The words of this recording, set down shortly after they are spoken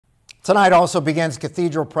Tonight also begins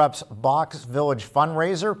Cathedral Prep's Box Village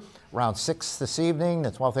fundraiser. Around 6 this evening,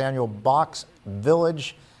 the 12th annual Box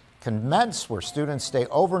Village commence, where students stay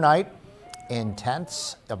overnight in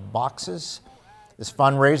tents of boxes. This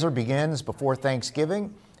fundraiser begins before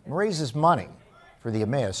Thanksgiving and raises money for the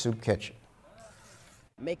Emmaus Soup Kitchen.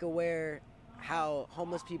 Make aware how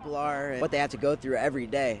homeless people are and what they have to go through every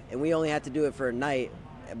day. And we only had to do it for a night,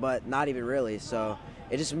 but not even really. So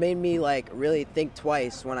it just made me really think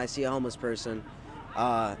twice when I see a homeless person.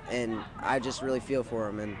 And I just really feel for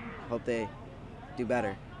them and hope they do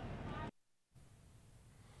better.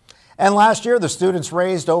 And last year, the students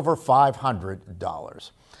raised over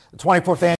 $500. The 24th annual